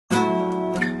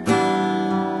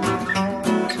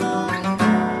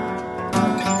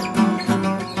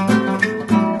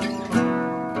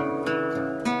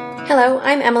Hello,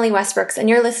 I'm Emily Westbrooks, and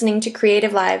you're listening to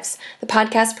Creative Lives, the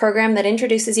podcast program that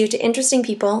introduces you to interesting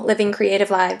people living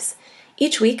creative lives.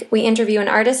 Each week, we interview an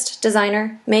artist,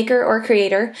 designer, maker, or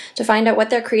creator to find out what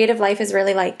their creative life is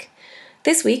really like.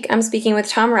 This week, I'm speaking with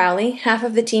Tom Rowley, half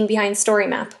of the team behind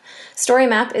Storymap.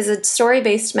 Storymap is a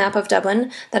story-based map of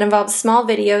Dublin that involves small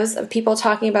videos of people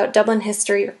talking about Dublin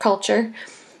history or culture.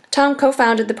 Tom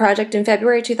co-founded the project in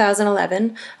February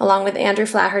 2011, along with Andrew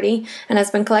Flaherty, and has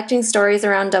been collecting stories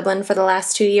around Dublin for the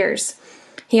last 2 years.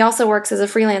 He also works as a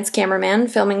freelance cameraman,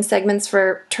 filming segments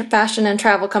for fashion and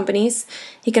travel companies.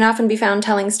 He can often be found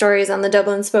telling stories on the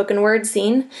Dublin spoken word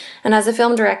scene, and as a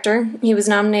film director, he was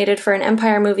nominated for an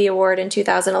Empire Movie Award in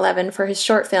 2011 for his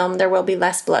short film There Will Be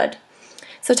Less Blood.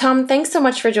 So Tom, thanks so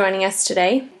much for joining us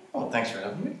today. Oh, thanks for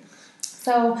having me.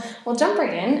 So we'll jump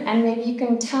right in, and maybe you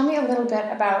can tell me a little bit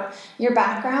about your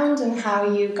background and how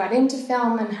you got into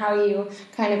film and how you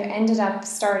kind of ended up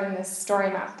starting this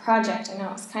Storymap project. I know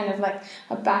it's kind of like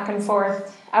a back and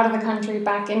forth, out of the country,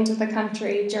 back into the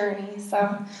country journey.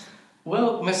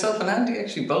 Well, myself and Andy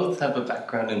actually both have a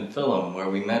background in film, where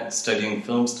we met studying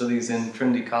film studies in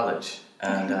Trinity College,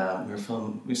 and we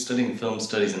were studying film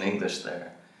studies in English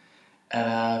there.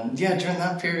 And during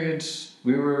that period,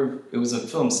 it was a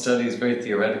film studies, very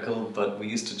theoretical, but we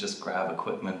used to just grab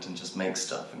equipment and just make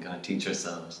stuff and kind of teach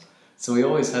ourselves. So we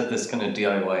always had this kind of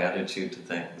DIY attitude to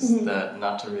things, that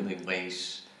not to really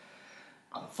wait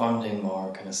on funding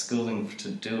or kind of schooling to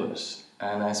do it.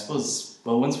 And I suppose,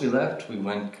 once we left, we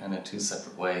went kind of two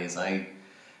separate ways. I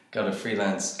got a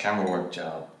freelance camera work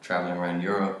job, traveling around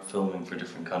Europe, filming for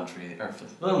different countries, or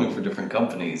filming for different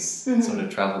companies, sort of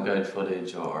travel guide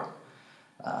footage, or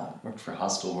worked for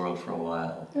Hostel World for a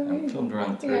while, and filmed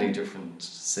around 30 different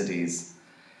cities.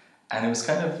 And it was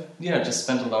kind of, just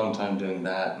spent a long time doing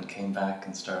that, and came back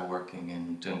and started working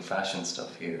and doing fashion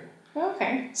stuff here.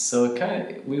 Okay. So it kind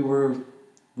of,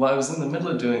 I was in the middle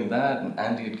of doing that, and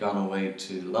Andy had gone away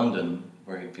to London,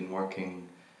 where he'd been working,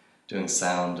 doing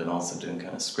sound and also doing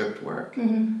kind of script work.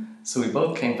 So we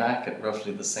both came back at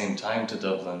roughly the same time to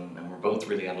Dublin, and we're both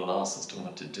really at a loss as to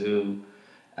what to do.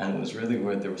 And it was really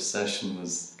where the recession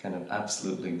was kind of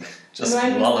absolutely just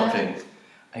walloping.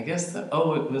 I guess it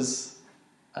was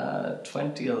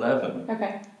 2011.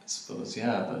 Okay. I suppose,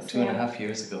 about 2.5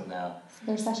 years ago now. So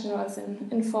the recession was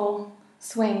in full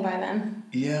swing by then.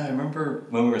 Yeah, I remember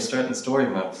when we were starting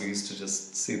Storymap, we used to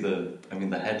just see the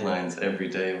headlines every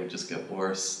day would just get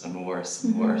worse and worse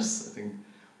and worse. I think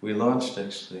we launched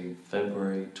actually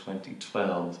February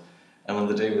 2012, and on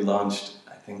the day we launched,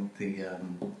 I think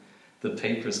the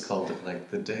papers called it like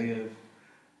the Day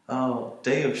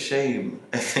of Shame,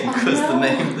 I think was the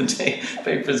name of the day.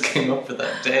 Papers came up for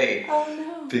that day. Oh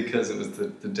no. Because it was the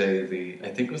day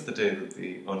that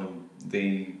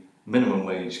the minimum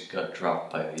wage got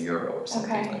dropped by €1 or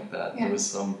something like that. Yeah. There was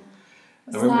some...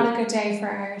 It's not a good day for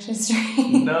Irish history.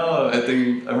 No, I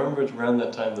remember around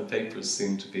that time the papers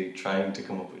seemed to be trying to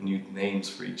come up with new names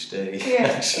for each day,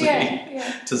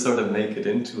 to sort of make it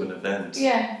into an event.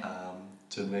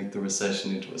 To make the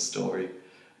recession into a story.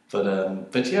 But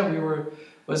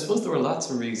I suppose there were lots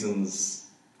of reasons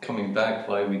coming back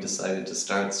why we decided to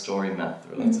start Storymap.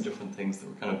 There were lots of different things that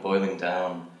were kind of boiling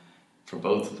down for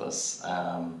both of us.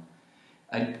 I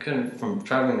kind of, from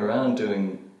traveling around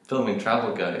filming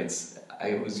travel guides,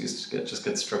 I always used to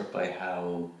get struck by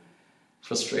how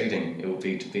frustrating it would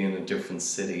be to be in a different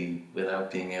city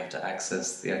without being able to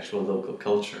access the actual local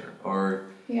culture, or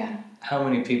how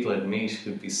many people I'd meet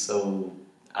who'd be so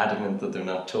adamant that they're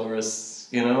not tourists,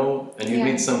 and you'd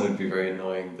meet some who'd be very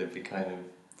annoying. They'd be kind of,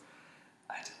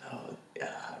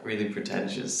 really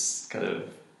pretentious, kind of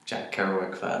Jack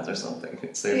Kerouac fans or something.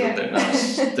 They'd say that they're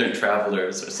not, they're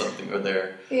travelers or something, or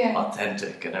they're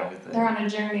authentic and everything. They're on a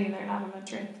journey, they're not on a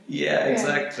trip. Yeah,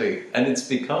 exactly. And it's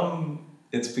become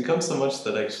so much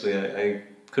that actually I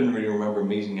couldn't really remember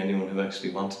meeting anyone who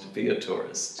actually wanted to be a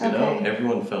tourist. You know,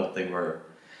 everyone felt they were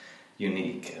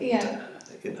unique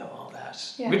and all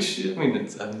that. Yeah. Which, I mean,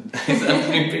 I'm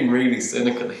being really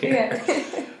cynical here.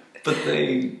 But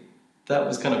that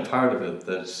was kind of part of it,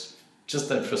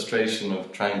 that frustration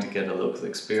of trying to get a local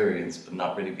experience but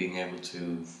not really being able to,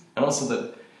 and also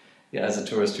that, as a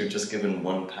tourist you're just given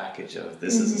one package of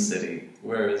this is a city,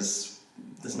 whereas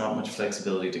there's not much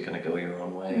flexibility to kind of go your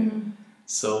own way.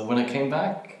 So when I came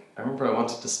back, I remember I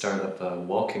wanted to start up a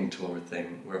walking tour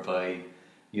thing whereby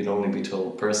you'd only be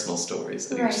told personal stories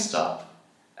at each stop.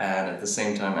 And at the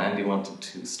same time, Andy wanted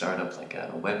to start up like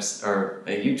a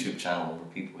a YouTube channel where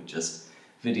people would just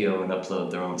video and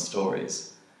upload their own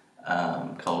stories,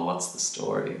 called What's the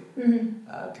Story?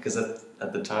 Because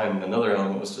at the time, another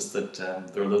element was just that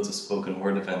there were loads of spoken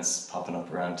word events popping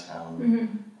up around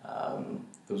town.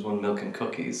 There was one, Milk and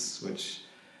Cookies, which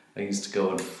I used to go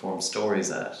and perform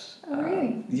stories at. Oh,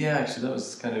 really? Yeah, actually that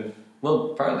was kind of, well,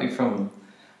 partly from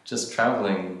just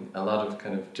travelling, a lot of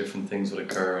kind of different things would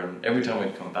occur, and every time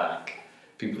I'd come back,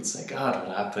 people would say, God,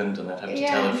 what happened? And I'd have to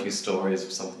tell a few stories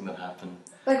of something that happened.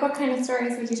 Like what kind of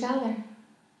stories would you tell there?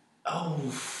 Oh,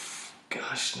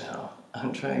 gosh, now.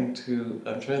 I'm trying to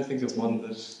think of one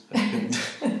that I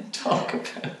can talk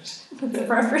about. That's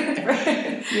appropriate for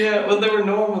it. Yeah, well, they were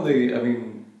normally, I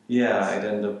mean, yeah, I'd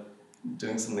end up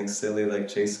doing something silly like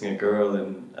chasing a girl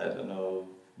in, I don't know,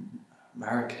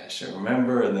 Marrakesh, I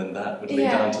remember, and then that would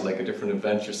lead on to like a different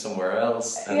adventure somewhere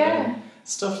else, and then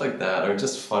stuff like that, or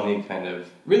just funny kind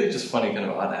of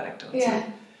odd anecdotes. Yeah.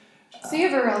 So you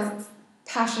have a real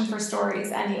passion for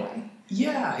stories anyway.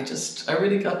 Yeah, I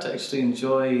really got to actually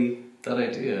enjoy that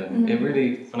idea. And it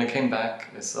really, when I came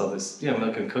back, I saw this,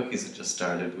 Milk and Cookies had just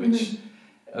started, which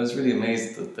I was really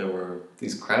amazed that there were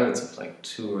these crowds of like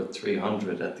 200 or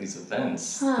 300 at these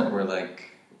events that were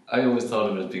like, I always thought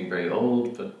of it as being very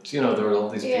old, but there were all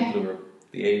these people who were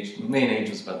main age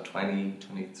was about 20,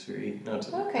 23,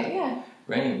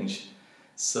 range.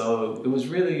 So it was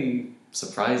really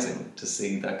surprising to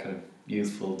see that kind of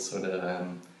youthful sort of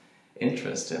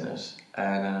interest in it.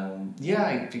 And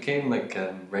I became like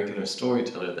a regular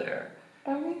storyteller there.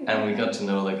 Oh, really? And we got to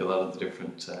know like a lot of the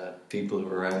different people who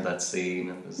were around that scene,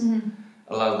 and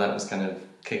a lot of that was kind of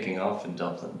kicking off in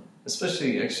Dublin.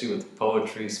 Especially actually with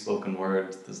poetry, spoken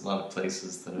word, there's a lot of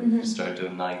places that have started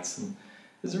doing nights, and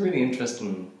there's a really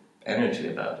interesting energy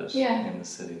about it in the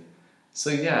city.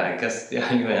 So I guess,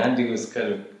 anyway, Andy was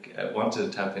kind of,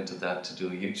 wanted to tap into that to do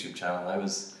a YouTube channel. I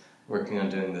was working on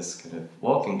doing this kind of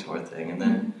walking tour thing, and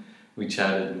then we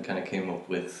chatted and kind of came up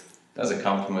with, as a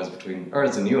compromise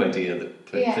as a new idea that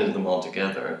fitted them all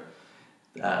together,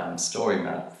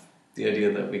 Storymap. The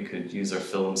idea that we could use our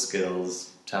film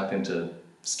skills, tap into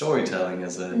storytelling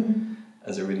as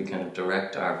a really kind of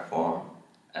direct art form,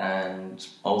 and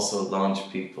also launch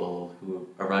people who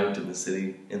arrived in the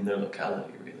city in their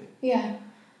locality, really. Yeah.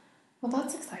 Well,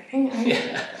 that's exciting.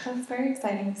 That's very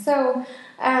exciting. So,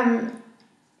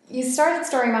 you started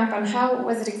Storymap, and how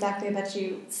was it exactly that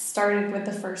you started with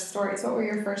the first stories? What were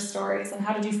your first stories, and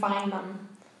how did you find them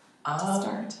to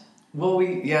start? Well,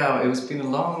 it was been a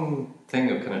long thing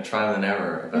of kind of trial and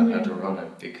error about how to run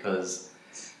it, because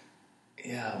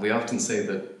we often say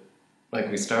that, like,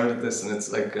 we started this and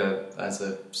it's like as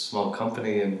a small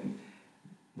company, and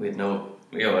we had no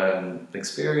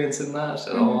experience in that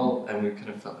at all, and we kind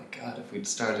of felt like, God, if we'd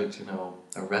started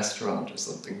a restaurant or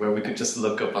something where we could just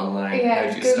look up online how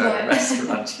do you start a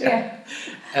restaurant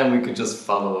and we could just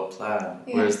follow a plan,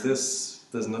 whereas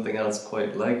there's nothing else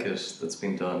quite like it that's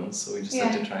been done, so we just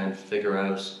had to try and figure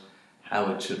out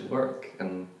how it should work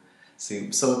and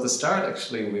see. So at the start,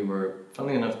 actually, we were,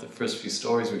 funnily enough, the first few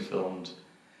stories we filmed,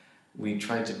 we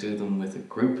tried to do them with a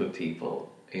group of people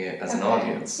as an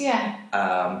audience,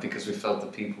 because we felt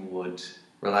that people would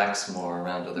relax more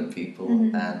around other people,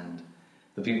 and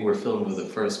the people we were filmed with at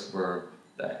first were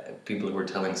people who were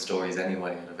telling stories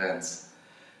anyway at events.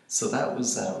 So that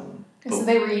was... so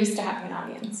they were used to having an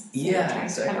audience. So trying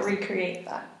to kind of recreate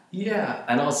that. Yeah,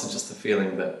 and also just the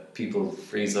feeling that people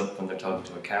freeze up when they're talking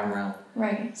to a camera.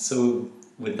 Right. So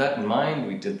with that in mind,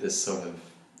 we did this sort of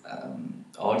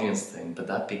audience thing, but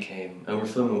that became... And we're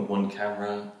filming with one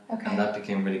camera, and that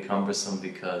became really cumbersome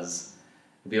because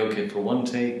it'd be okay for one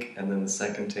take, and then the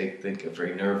second take they'd get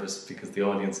very nervous because the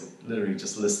audience had literally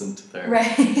just listened to their...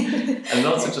 Right. And it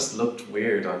also just looked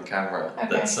weird on camera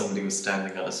that somebody was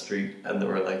standing on a street and there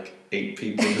were like 8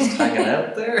 people just hanging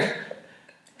out there.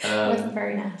 It wasn't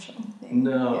very natural.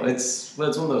 No, it's one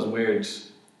of those weird...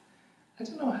 I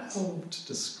don't know how to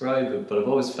describe it, but I've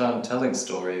always found telling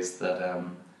stories that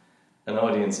an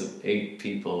audience of 8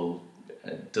 people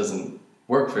doesn't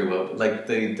work very well. Like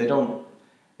they don't...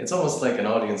 It's almost like an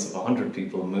audience of 100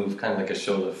 people move kind of like a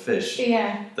shoal of fish.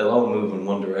 Yeah. They'll all move in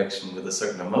one direction with a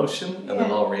certain emotion, and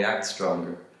they'll all react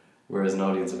stronger. Whereas an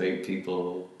audience of 8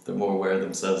 people, they're more aware of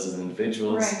themselves as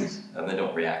individuals, and they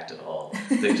don't react at all.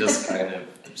 They just they're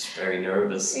just very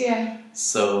nervous. Yeah.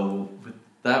 So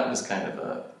that was kind of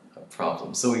a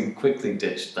problem. So we quickly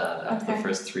ditched that after the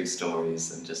first 3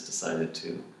 stories and just decided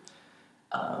to...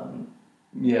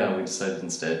 we decided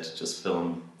instead to just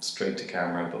film straight to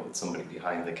camera, but with somebody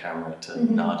behind the camera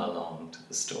to nod along to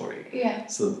the story. Yeah.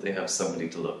 So that they have somebody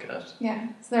to look at. Yeah.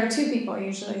 So there are 2 people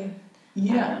usually.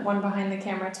 Yeah. One behind the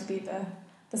camera to be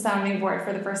the sounding board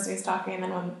for the person who's talking, and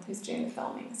then one who's doing the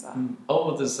filming as well. Oh,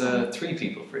 well, there's 3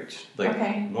 people for each. Like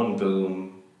one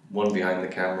boom, one behind the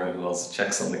camera who also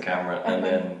checks on the camera, and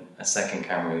then a second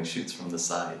camera who shoots from the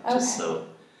side, just so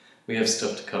we have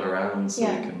stuff to cut around, so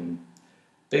we can...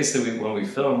 Basically, when we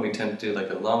film, we tend to do like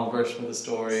a long version of the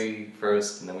story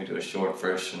first, and then we do a short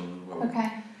version.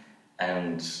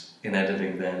 And in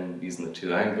editing then, using the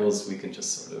two angles, we can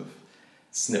just sort of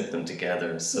snip them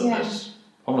together so that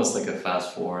almost like a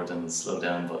fast forward and slow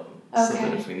down button. So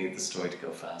that if we need the story to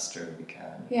go faster, we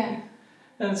can. Yeah.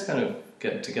 And it's kind of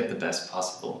get the best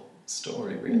possible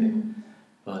story, really.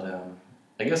 But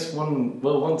I guess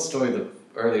one story that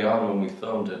early on when we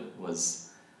filmed it was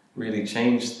really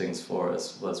changed things for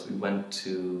us was we went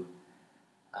to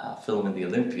film in the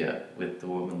Olympia with the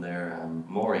woman there,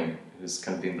 Maureen, who's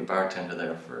kind of been the bartender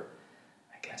there for,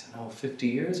 I don't know, 50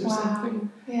 years or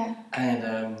something. Yeah.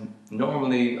 And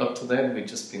normally up to then we'd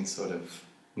just been sort of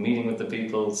meeting with the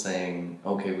people saying,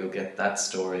 okay, we'll get that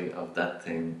story of that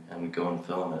thing and we go and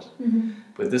film it.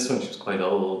 But this one, she was quite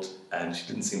old and she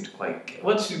didn't seem to quite get...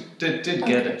 Well, she did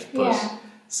get it, but...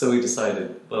 So we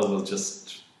decided, well, we'll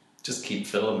just keep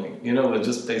filming. We'll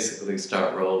just basically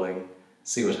start rolling,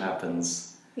 see what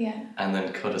happens, and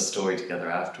then cut a story together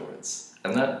afterwards.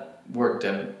 And that worked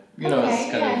out.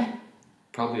 It's kind of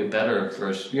probably a better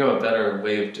version, a better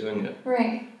way of doing it.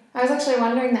 Right. I was actually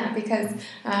wondering that because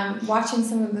watching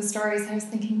some of the stories, I was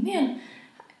thinking, man,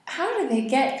 how do they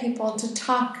get people to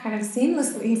talk kind of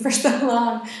seamlessly for so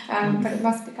long? But it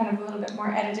must be kind of a little bit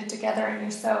more edited together, and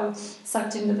you're so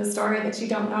sucked into the story that you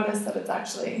don't notice that it's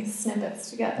actually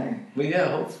snippets together.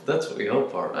 Well, that's what we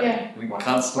hope for, right? Yeah. We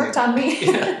constantly worked on me.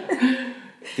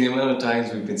 The amount of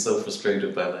times we've been so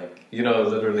frustrated by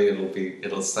literally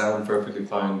it'll sound perfectly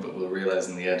fine, but we'll realise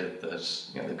in the edit that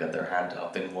they've got their hand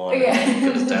up in one and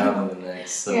it goes down in the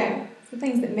next. So the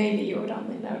things that maybe you would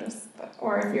only notice,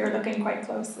 or if you're looking quite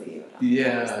closely, you would only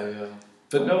notice.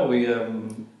 But no, we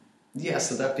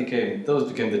so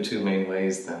those became the two main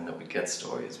ways then that we get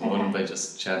stories. One, by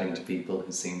just chatting to people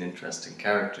who seemed interesting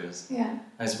characters.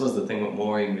 I suppose the thing with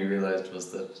Maureen we realised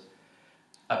was that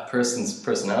a person's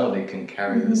personality can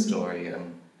carry the story,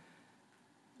 and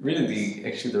really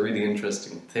the really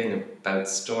interesting thing about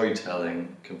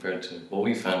storytelling compared to what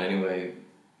we found anyway,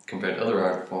 compared to other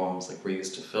art forms like we're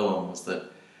used to film, was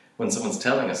that when someone's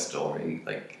telling a story,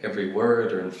 like every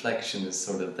word or inflection is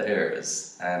sort of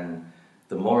theirs, and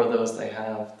the more of those they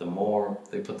have, the more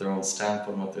they put their own stamp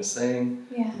on what they're saying,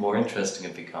 the more interesting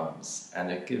it becomes,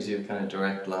 and it gives you a kind of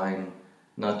direct line,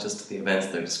 not just to the events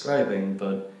they're describing,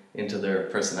 but into their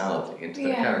personality, into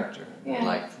their character, their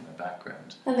life and their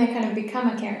background. And they kind of become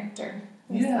a character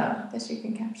that you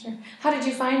can capture. How did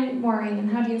you find Maureen, and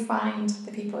how do you find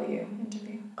the people you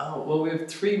interview? Oh, well, we have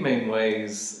three main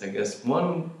ways, I guess.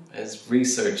 One is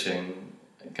researching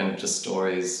kind of just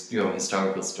stories,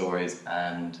 historical stories,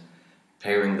 and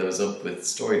pairing those up with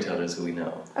storytellers who we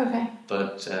know. Okay.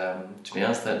 But to be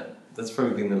honest, that's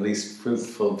probably been the least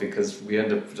fruitful because we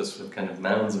end up just with kind of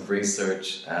mounds of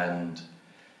research and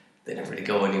they never really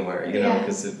go anywhere,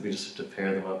 because we just have to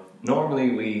pair them up.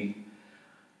 Normally we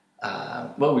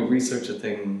research a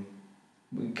thing,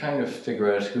 we kind of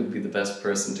figure out who'd be the best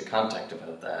person to contact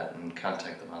about that and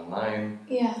contact them online.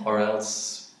 Or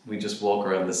else we just walk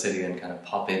around the city and kind of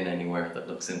pop in anywhere that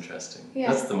looks interesting.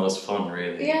 That's the most fun,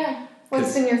 really.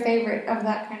 What's been your favourite of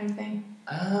that kind of thing?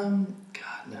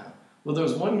 God, no. Well, there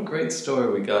was one great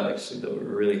story we got, actually, that we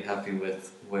were really happy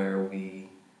with, where we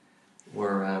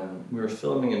were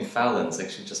filming in Fallon's,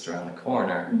 actually just around the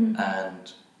corner,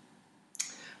 and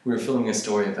we were filming a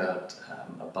story about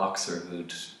a boxer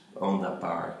who'd owned that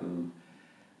bar, who,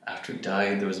 after he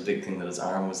died, there was a big thing that his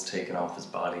arm was taken off his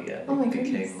body, and it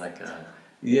became like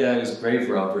it was grave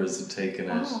robbers had taken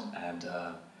it, and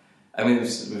it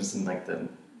was in like the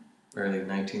early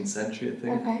 19th century, I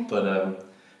think, but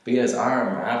his arm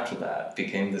after that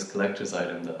became this collector's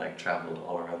item that like travelled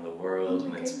all around the world,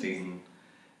 and it's been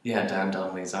Dan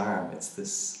Donnelly's arm. It's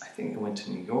this, I think it went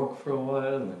to New York for a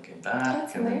while and then came back.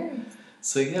 That's hilarious.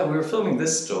 So we were filming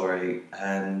this story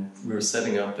and we were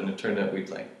setting up, and it turned out we'd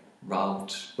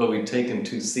we'd taken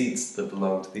two seats that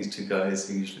belonged to these two guys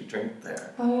who usually drink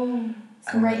there. Oh,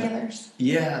 some regulars.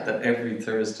 That every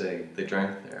Thursday they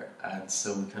drank there. And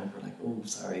so we kind of were like, oh,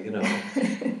 sorry,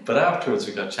 But afterwards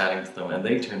we got chatting to them, and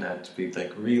they turned out to be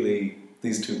like really,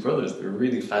 these two brothers, they were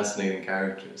really fascinating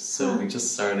characters. So we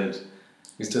just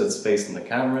we still had space in the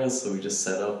cameras, so we just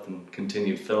set up and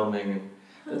continued filming, and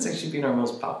that's actually been our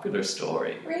most popular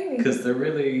story. Really? Because they're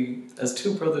really, as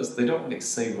two brothers, they don't really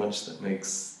say much that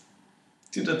makes,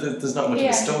 there's not much of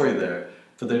a story there,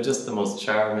 but they're just the most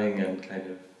charming and kind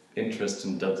of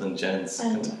interesting Dublin gents.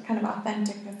 And kind of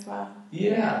authentic as well.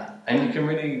 And you can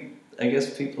really, I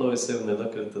guess people always say when they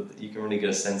look at it that you can really get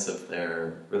a sense of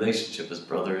their relationship as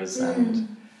brothers,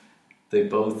 and they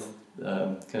both,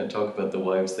 kind of talk about the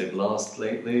wives they've lost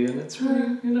lately, and it's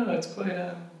really,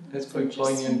 it's quite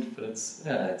poignant, but it's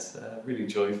a really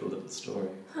joyful little story.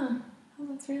 Huh. Well,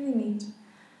 that's really neat.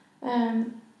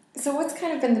 So what's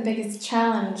kind of been the biggest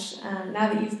challenge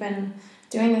now that you've been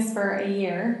doing this for a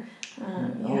year?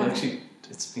 Actually,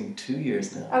 it's been 2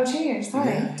 years now. Oh, 2 years,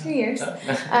 sorry. Yeah. 2 years.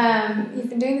 You've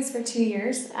been doing this for 2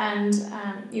 years, and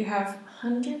you have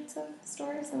hundreds of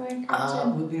stories, am I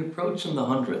correct? We'll be approaching the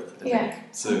 100th, I think,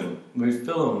 soon. We've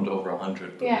filmed over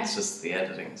 100, but it's just the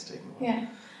editing's taking a while.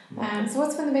 Yeah. So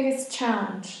what's been the biggest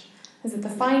challenge? Is it the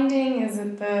finding? Is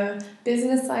it the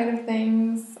business side of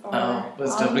things? Well,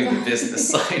 it's definitely the business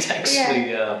side,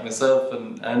 actually. Myself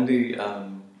and Andy,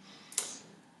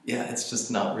 it's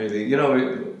just not really,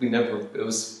 we never, it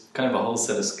was kind of a whole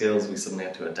set of skills we suddenly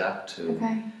had to adapt to.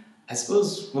 Okay. I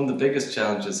suppose one of the biggest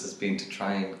challenges has been to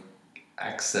try and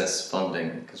access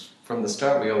funding, because from the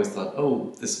start we always thought,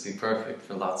 this would be perfect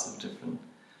for lots of different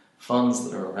funds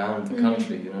that are around the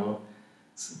country,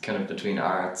 it's kind of between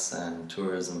arts and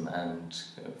tourism and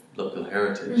local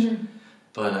heritage.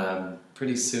 But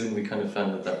pretty soon we kind of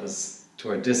found that was to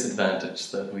our disadvantage,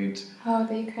 that we'd... Oh,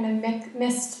 that you kind of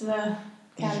missed the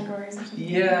categories or something.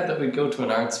 Yeah, that we'd go to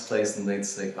an arts place and they'd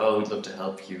say, we'd love to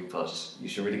help you, but you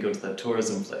should really go to that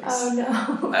tourism place. Oh,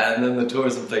 no. And then the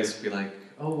tourism place would be like,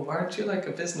 aren't you like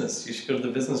a business? You should go to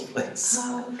the business place.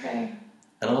 Oh, okay.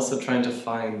 And also trying to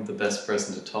find the best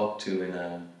person to talk to in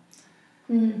a...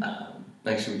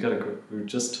 actually, we were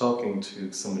just talking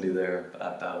to somebody there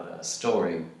about a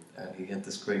story, and he had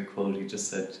this great quote. He just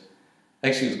said,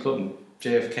 actually he was quoting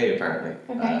JFK apparently,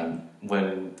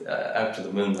 when after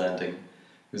the moon landing,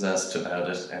 he was asked about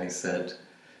it, and he said,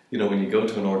 when you go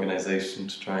to an organisation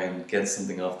to try and get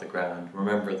something off the ground,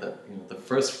 remember that the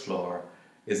first floor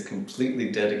is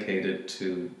completely dedicated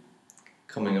to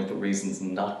coming up with reasons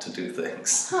not to do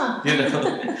things.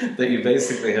 That you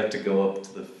basically have to go up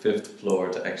to the 5th floor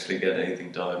to actually get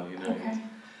anything done, Okay.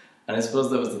 And I suppose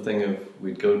that was the thing of,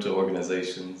 we'd go to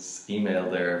organisations, email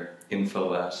their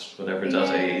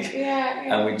info@whatever.ie,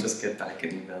 and we'd just get back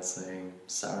an email saying,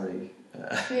 sorry.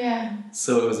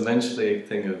 So it was eventually a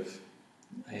thing of,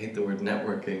 I hate the word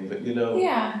networking, but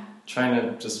trying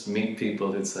to just meet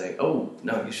people who'd say,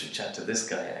 no, you should chat to this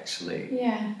guy actually.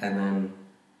 And then,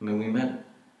 we met,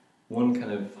 one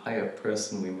kind of high-up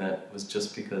person we met was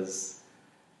just because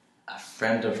a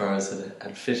friend of ours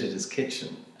had fitted his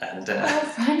kitchen, and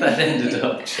that ended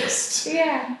up just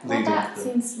well, that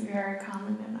seems to be very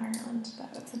common in Ireland,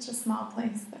 that it's such a small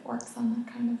place that works on that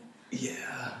kind of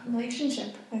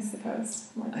relationship, I suppose.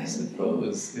 I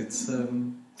suppose. It's,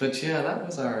 but that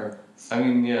was our,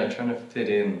 trying to fit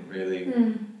in, really.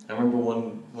 I remember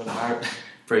one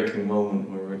heartbreaking moment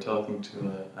where we were talking to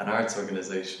an arts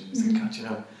organisation. We said,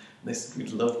 God, they said,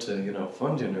 we'd love to,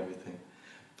 fund you and everything.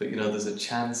 But, there's a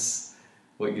chance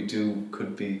what you do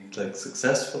could be, like,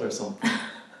 successful or something.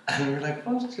 And we were like,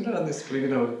 what? And this,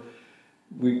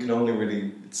 we can only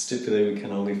really stipulate we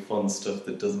can only fund stuff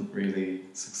that doesn't really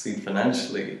succeed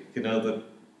financially. That...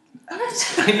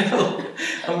 What? I know.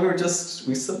 And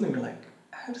we suddenly were like,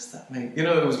 how does that make...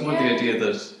 it was more the idea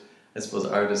that, I suppose,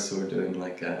 artists who are doing,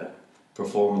 like, a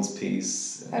performance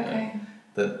piece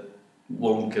that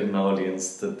won't get an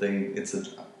audience, that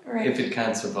if it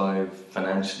can't survive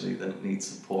financially, then it needs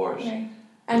support. Right.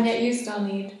 And yet you still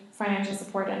need financial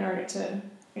support in order to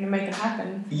make it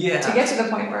happen. Yeah. To get to the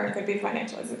point where it could be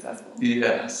financially successful.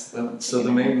 Yes. So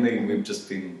mainly we've just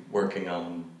been working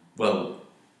on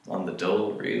the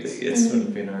dole, really. It's sort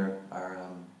of been our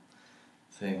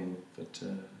thing. But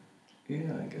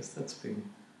I guess that's been...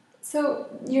 So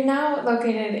you're now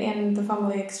located in the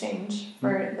Fumbly Exchange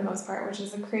for the most part, which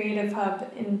is a creative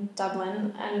hub in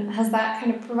Dublin. And has that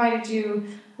kind of provided you,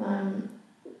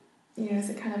 is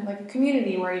it kind of like a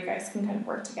community where you guys can kind of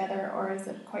work together, or is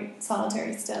it quite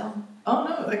solitary still? Oh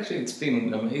no, actually it's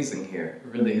been amazing here. It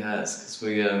really has, because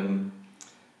we, I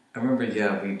remember,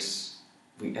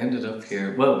 we ended up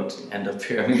here. Well, we didn't end up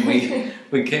here. I mean,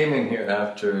 we came in here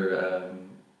after.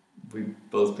 We'd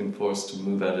both been forced to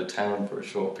move out of town for a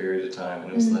short period of time,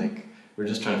 and it was like we were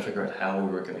just trying to figure out how we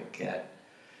were going to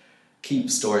keep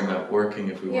Storymap working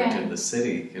if we weren't in the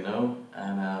city,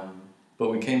 And but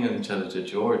we came in and chatted to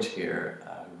George here,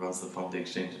 who runs the Fumbly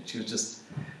Exchange, and she was just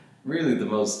really the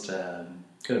most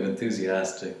kind of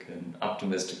enthusiastic and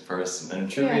optimistic person,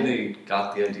 and she really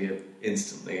got the idea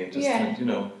instantly, and just said,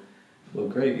 well,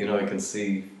 great, I can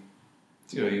see.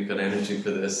 You've got energy for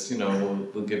this,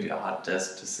 we'll give you a hot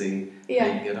desk to see how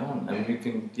you get on. And we've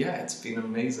been, it's been an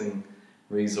amazing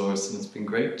resource, and it's been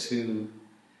great to,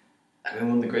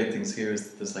 one of the great things here is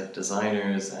that there's like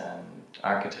designers and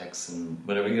architects and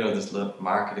whatever, there's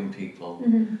marketing people.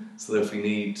 So that if we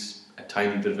need a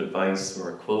tiny bit of advice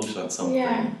or a quote on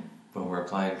something when we're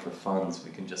applying for funds,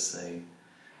 we can just say,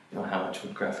 how much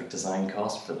would graphic design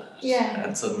cost for that? Yeah.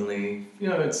 And suddenly,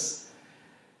 it's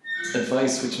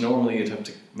advice which normally you'd have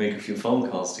to make a few phone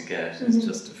calls to get. It's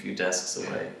just a few desks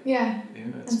away. Yeah.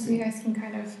 And so you guys can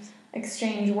kind of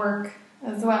exchange work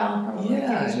as well, probably give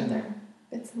each other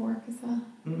bits of work as well.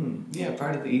 Yeah,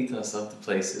 part of the ethos of the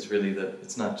place is really that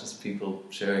it's not just people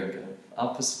sharing kind of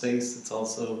office space, it's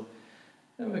also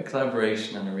a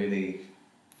collaboration and a really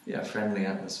friendly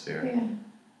atmosphere. Yeah.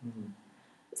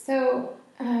 So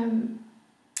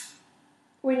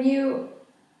when you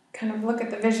kind of look at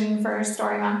the vision for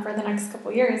Storymap for the next couple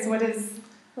of years, what is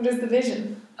the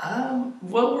vision?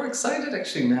 Well, we're excited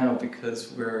actually now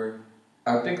because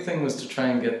our big thing was to try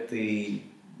and get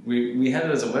we had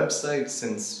it as a website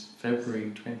since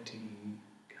February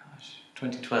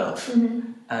 2012.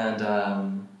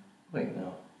 And wait,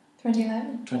 no.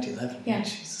 2011. 2011, yeah.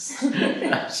 Jesus.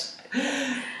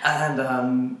 And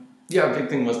our big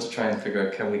thing was to try and figure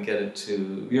out, can we get it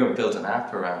to, build an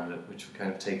app around it, which would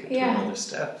kind of take it to another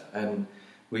step. And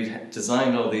we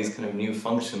designed all these kind of new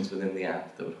functions within the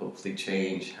app that would hopefully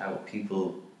change how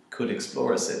people could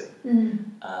explore a city.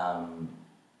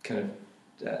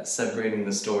 Separating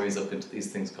the stories up into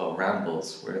these things called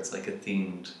rambles, where it's like a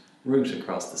themed route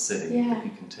across the city that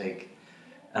you can take.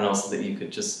 And also that you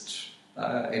could just,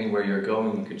 anywhere you're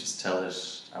going, you could just tell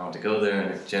it, I want to go there,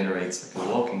 and it generates like a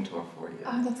walking tour for you.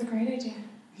 Oh, that's a great idea.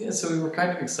 Yeah, so we were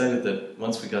kind of excited that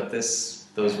once we got this,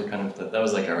 those were kind of, that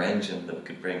was like our engine that we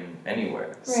could bring anywhere.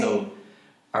 Right. So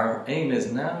our aim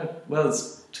is now,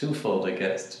 it's twofold, I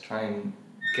guess, to try and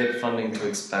get funding to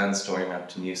expand Storymap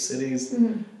to new cities,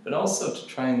 but also to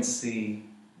try and seek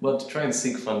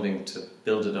funding to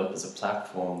build it up as a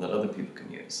platform that other people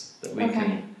can use, that we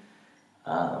can,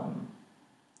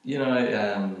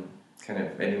 kind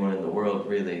of anyone in the world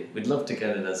really. We'd love to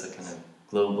get it as a kind of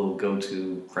global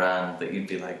go-to brand that you'd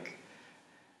be like,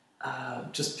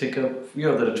 just pick up,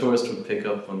 that a tourist would pick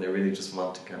up when they really just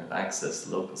want to kind of access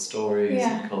local stories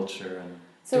and culture. And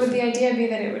so would the idea be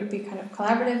that it would be kind of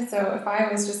collaborative? So if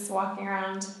I was just walking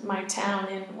around my town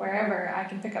in wherever, I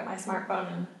can pick up my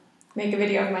smartphone and make a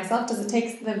video of myself. Does it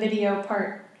take the video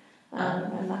part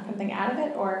and that kind of thing out of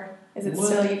it, or is it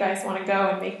still you guys want to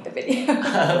go and make the video?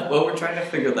 Well, we're trying to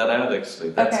figure that out actually.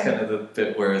 That's kind of the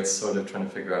bit where it's sort of trying to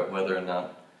figure out whether or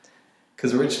not,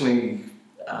 because originally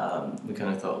we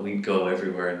kind of thought we'd go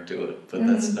everywhere and do it, but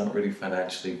that's not really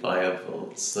financially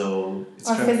viable. So it's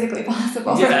physically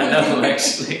possible. Yeah, no,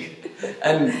 actually.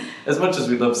 And as much as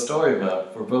we love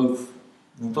Storymap, we both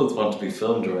want to be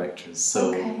film directors.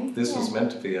 So this was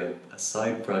meant to be a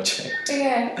side project.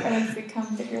 Yeah, kind of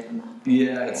become bigger than that.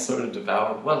 Yeah, it's sort of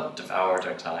devoured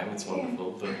our time. It's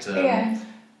wonderful, but it's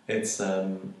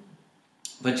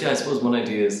but I suppose one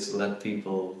idea is to let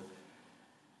people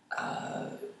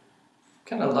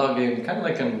kind of log in, kind of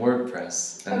like on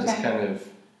WordPress, and just kind of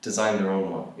design their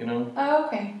own one, Oh,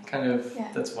 okay. Kind of,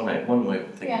 that's one way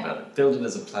of thinking about it. Build it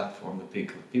as a platform that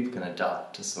people can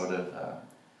adopt to sort of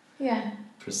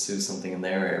pursue something in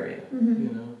their area,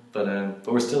 But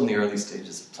we're still in the early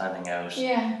stages of planning out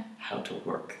how to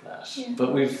work that. Yeah.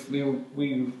 But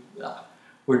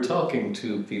we're talking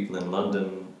to people in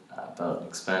London about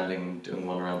expanding, doing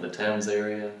one around the Thames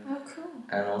area. Oh, cool.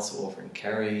 And also over in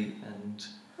Kerry, and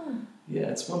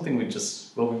it's one thing we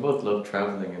both love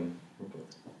travelling, and we're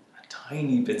both a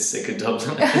tiny bit sick of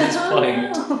Dublin at this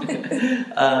point.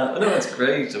 No, it's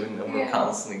great. I mean, we're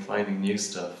constantly finding new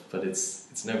stuff, but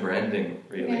it's never ending,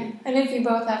 really. Yeah. And if you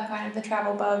both have kind of the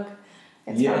travel bug,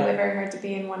 it's probably very hard to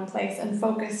be in one place and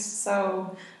focus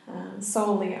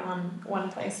solely on one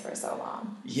place for so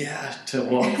long. Yeah, to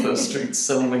walk those streets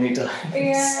so many times.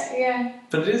 Yeah.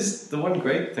 But it is, the one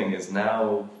great thing is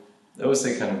now, I always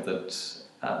say kind of that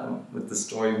with the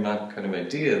Storymap kind of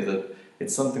idea, that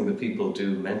it's something that people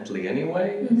do mentally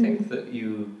anyway. I think that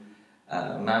you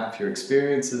map your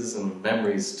experiences and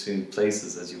memories to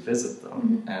places as you visit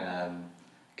them. And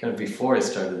kind of before I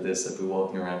started this, I'd be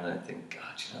walking around and I'd think,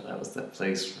 God, that was that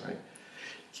place where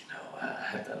I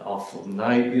had that awful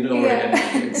night, or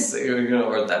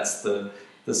that's the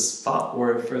spot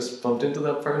where I first bumped into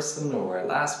that person, or where I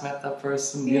last met that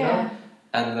person, you know?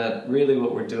 And that really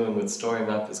what we're doing with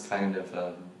Storymap is kind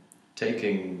of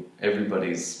taking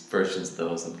everybody's versions of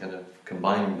those and kind of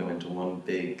combining them into one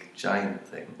big, giant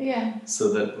thing. Yeah.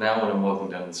 So that now when I'm walking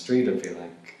down the street, I'd be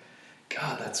like,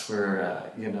 God, that's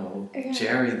where,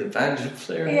 Jerry, the banjo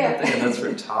player, and that's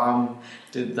where Tom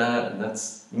did that, and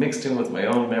that's mixed in with my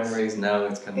own memories. Now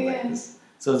it's kind of like this.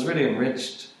 So it's really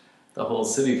enriched the whole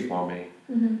city for me.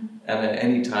 And at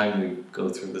any time we go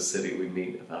through the city, we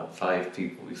meet about 5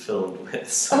 people we filmed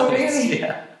with. So oh, really?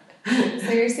 Yeah.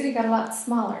 So your city got a lot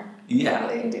smaller.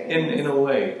 Yeah, in a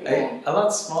way. Yeah. A lot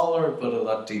smaller, but a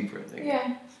lot deeper, I think.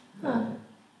 Yeah. Huh.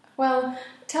 Well,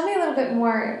 tell me a little bit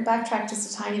more, backtrack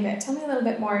just a tiny bit. Tell me a little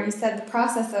bit more. You said the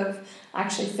process of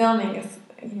actually filming is,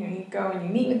 you go and you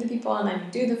meet with the people and then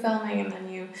you do the filming and then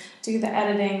you do the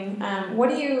editing. What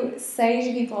do you say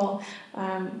to people,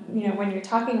 when you're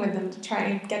talking with them to try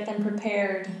and get them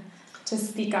prepared to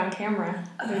speak on camera?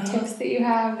 Are there tips that you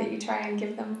have that you try and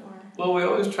give them? Or? Well, we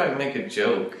always try and make a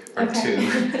joke or two.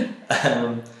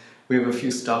 We have a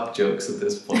few stock jokes at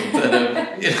this point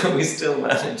that we still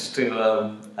manage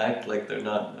to act like they're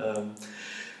not.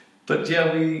 But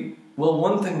yeah,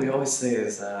 one thing we always say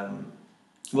is,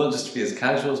 just to be as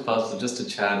casual as possible, just to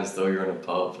chat as though you're in a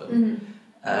pub. And,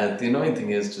 the annoying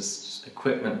thing is just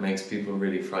equipment makes people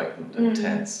really frightened and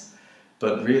tense.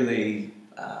 But really,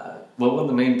 one of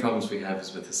the main problems we have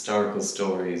is with historical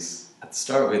stories. At the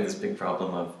start, we had this big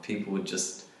problem of people would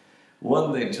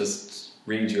they'd just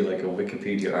read you like a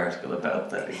Wikipedia article about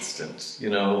that instant,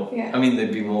 Yeah. I mean,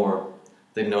 they'd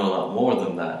know a lot more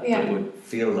than that, but it would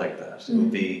feel like that. It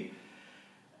would be,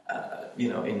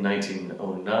 in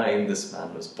 1909, this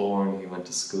man was born, he went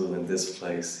to school in this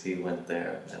place, he went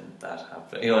there, and that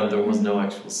happened. And there was no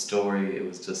actual story, it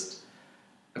was just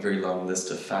a very long list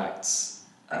of facts.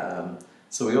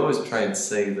 So we always try and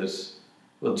say that,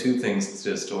 2 things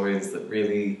to historians: that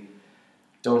really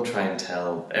don't try and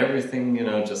tell everything,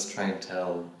 just try and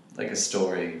tell like a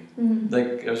story.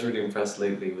 Like, I was really impressed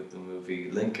lately with the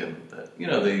movie Lincoln, that,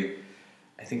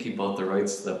 I think he bought the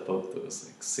rights to that book that was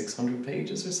like 600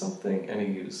 pages or something, and he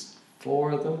used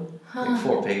 4 of them, like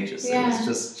 4 pages. Yeah. It was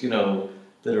just,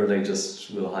 literally just,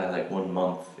 we'll highlight 1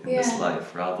 month in this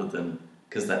life, rather than,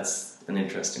 because that's an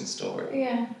interesting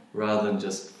story, rather than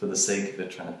just for the sake of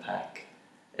it trying to pack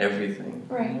everything.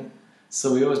 Right.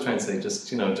 So we always try and say,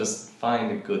 just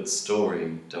find a good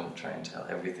story. Don't try and tell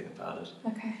everything about it.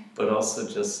 Okay. But also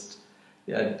just,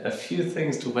 a few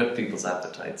things to whet people's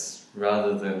appetites,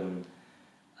 rather than,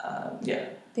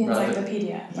 the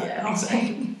encyclopedia.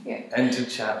 Exactly. Yeah. And to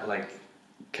chat like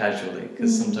casually,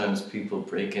 because sometimes people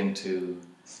break into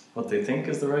what they think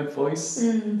is the right voice.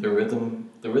 The rhythm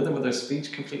of their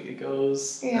speech completely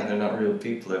goes, and they're not real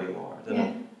people anymore.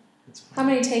 How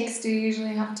many takes do you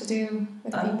usually have to do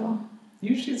with people?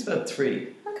 Usually it's about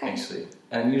 3, actually.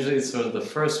 And usually it's sort of the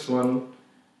first one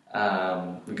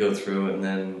we go through, and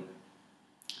then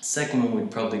second one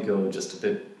we'd probably go just a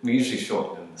bit, we usually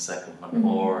shorten the second one,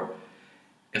 or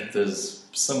if there's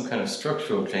some kind of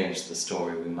structural change to the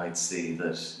story, we might see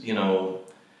that,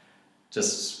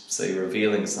 just say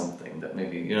revealing something that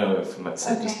maybe, if we might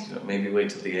say maybe wait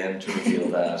till the end to reveal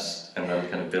that, and then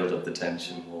kind of build up the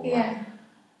tension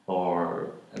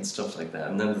more. And stuff like that.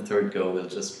 And then the third go will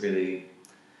just really,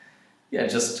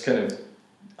 just kind of,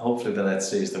 hopefully by that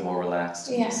stage they're more relaxed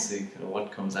and just see kind of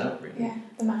what comes out, really. Yeah,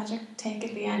 the magic take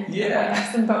at the end.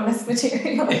 Yeah. Some bonus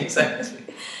material. Exactly.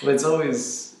 But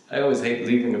I always hate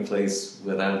leaving a place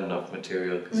without enough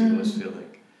material, because you always feel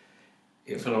like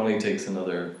if it only takes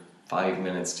another 5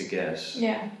 minutes to get,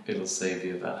 it'll save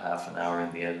you about half an hour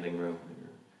in the editing room.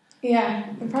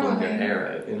 Probably. Pulling your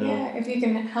hair out, Yeah, if you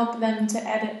can help them to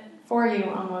edit for you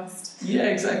almost. Yeah,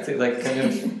 exactly. Like kind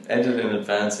of edit in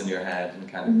advance in your head and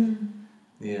kind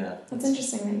of, That's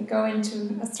interesting that you go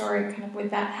into a story kind of with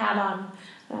that hat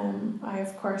on. I,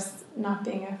 of course, not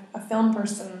being a film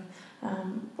person,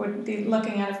 would be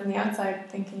looking at it from the outside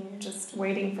thinking you're just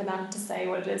waiting for them to say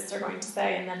what it is they're going to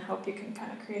say and then hope you can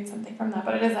kind of create something from that.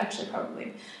 But it is actually probably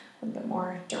a little bit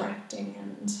more directing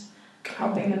and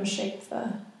helping them shape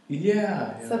the...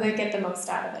 So they get the most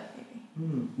out of it,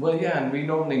 maybe. Well, and we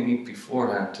normally meet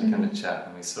beforehand to kind of chat,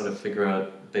 and we sort of figure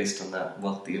out, based on that,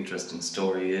 what the interesting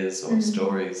story is, or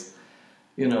stories,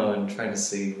 and trying to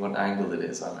see what angle it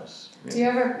is on it. Do you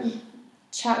ever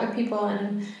chat with people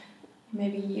and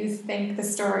maybe you think the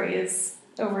story is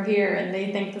over here and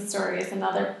they think the story is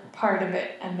another part of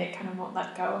it and they kind of won't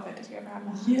let go of it? Did you ever have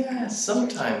that? Yeah,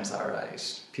 sometimes,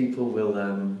 alright. People will...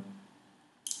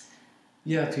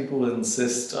 people will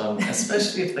insist on,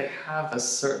 especially if they have a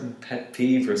certain pet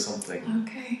peeve or something.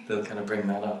 Okay. They'll kind of bring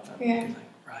that up and be like,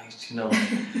 right,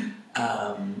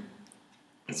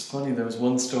 it's funny, there was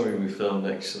one story we filmed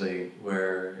actually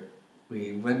where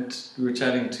we were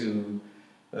chatting to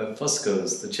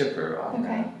Fusco's, the chipper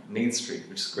on Mead Street,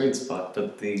 which is a great spot,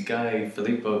 but the guy,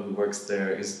 Filippo, who works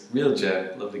there, is a real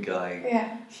gent, lovely guy.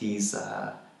 Yeah. He's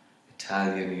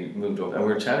Italian, he moved over, and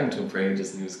we were chatting to him for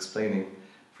ages, and he was explaining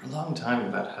for a long time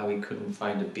about how he couldn't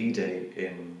find a B-day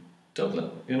in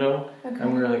Dublin,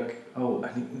 And we were like,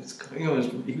 and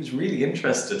he was really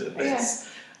interested in this. Yeah.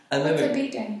 And then what's a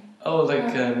bidet?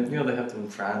 They have them in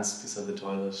France beside the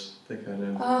toilet. They kind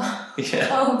of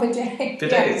bidet.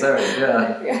 Bidet, sorry,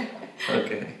 yeah.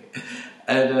 Okay.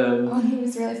 And he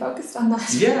was really focused on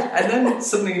that. Yeah, and then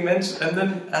suddenly he mentioned, and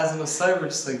then as an aside, we're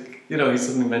just like, he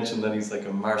suddenly mentioned that he's like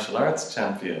a martial arts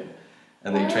champion,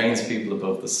 and he trains people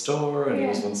above the store, and he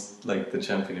was once like the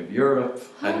champion of Europe,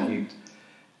 and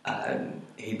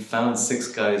he'd found 6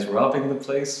 guys robbing the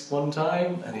place one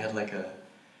time, and he had like a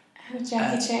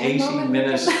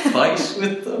 80-minute fight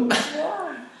with them.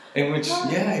 Yeah. In which,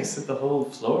 he said the whole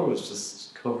floor was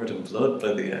just covered in blood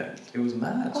by the end. It was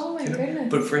mad. Oh my goodness.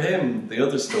 But for him, the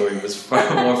other story was far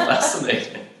more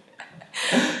fascinating.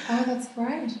 Oh, that's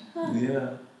right. Huh.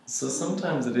 Yeah. So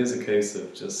sometimes it is a case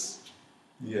of just,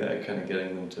 kind of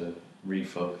getting them to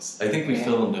refocus. I think we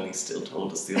filmed and he still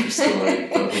told us the other story,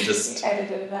 but we just...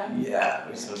 edited it out. Yeah,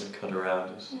 we sort of cut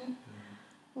around it. Yeah.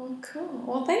 Well, cool.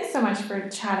 Well, thanks so much for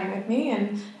chatting with me,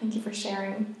 and thank you for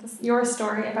sharing your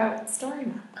story about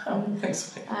Storymap. Oh,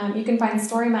 thanks. You can find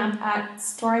Storymap at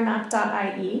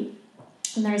storymap.ie,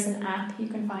 and there's an app you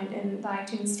can find in the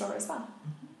iTunes store as well.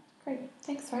 Mm-hmm. Great.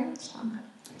 Thanks very much, Tom.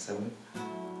 Thanks, Emily.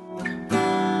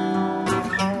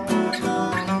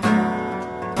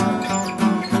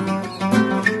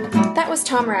 That was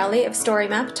Tom Rowley of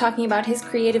Storymap talking about his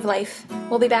creative life.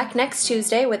 We'll be back next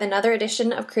Tuesday with another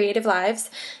edition of Creative Lives,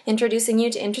 introducing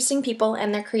you to interesting people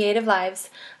and their creative lives.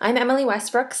 I'm Emily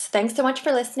Westbrooks. Thanks so much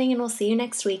for listening, and we'll see you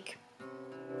next week.